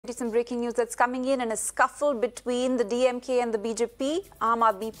quickly some breaking news that's coming in, and a scuffle between the DMK and the BJP, Aam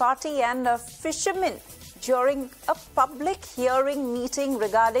Aadmi Party, and fishermen during a public hearing meeting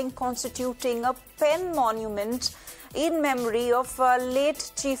regarding constituting a pen monument in memory of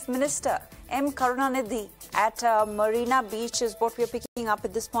late Chief Minister M Karunanidhi at Marina Beach is what we are picking up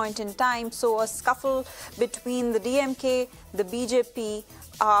at this point in time. So a scuffle between the DMK, the BJP,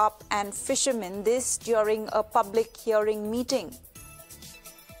 AAP and fishermen, this during a public hearing meeting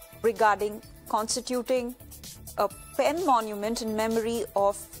regarding constituting a pen monument in memory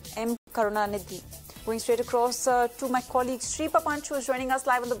of M Karunanidhi. Going straight across to my colleague Sri Papanch, who is joining us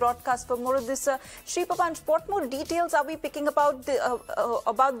live on the broadcast for more of this. Sri Papanch, what more details are we picking about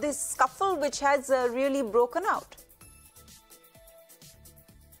this scuffle which has really broken out?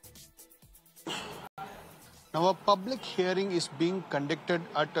 Now, a public hearing is being conducted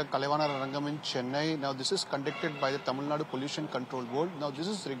at Kalevana Rangam in Chennai. Now, this is conducted by the Tamil Nadu Pollution Control Board. Now, this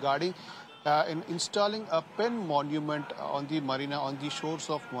is regarding in installing a pen monument on the shores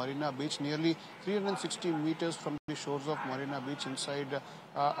of Marina Beach, nearly 360 meters from the shores of Marina Beach inside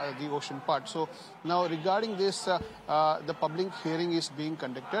the ocean part. So now regarding this, the public hearing is being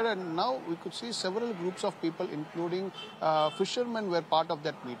conducted, and now we could see several groups of people, including fishermen, were part of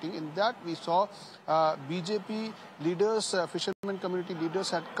that meeting. In that we saw BJP leaders, fishermen community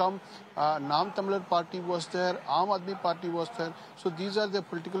leaders had come, Neta Party was there, Aam Aadmi Party was there. So these are the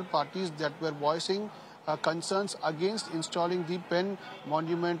political parties that were voicing concerns against installing the pen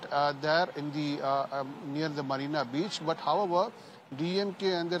monument there in the near the Marina Beach. But however, DMK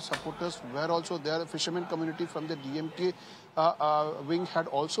and their supporters were also there. The fishermen community from the DMK wing had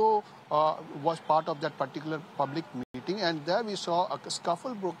also was part of that particular public meeting, and there we saw a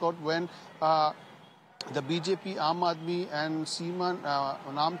scuffle broke out when the BJP, Aam Aadmi and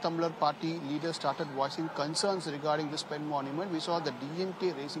Neta Party leaders started voicing concerns regarding this pen monument. We saw the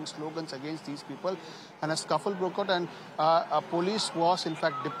DMK raising slogans against these people, and a scuffle broke out, and a police was in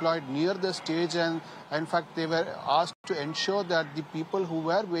fact deployed near the stage, and in fact they were asked to ensure that the people who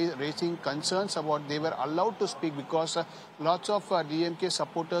were raising concerns about, they were allowed to speak, because lots of DMK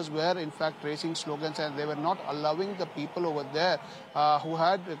supporters were in fact raising slogans, and they were not allowing the people over there who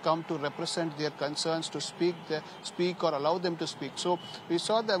had come to represent their concerns to speak or allow them to speak. So we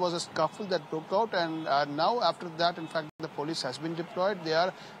saw there was a scuffle that broke out, and now after that, in fact, the police has been deployed. They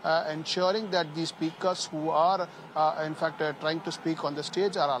are ensuring that the speakers who are in fact trying to speak on the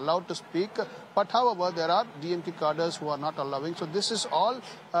stage are allowed to speak. But however, there are DMK cadres who are not allowing. So this is all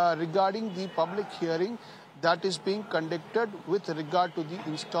regarding the public hearing that is being conducted with regard to the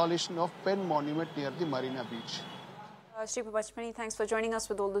installation of pen monument near the Marina Beach. Sri Papanch, thanks for joining us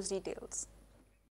with all those details.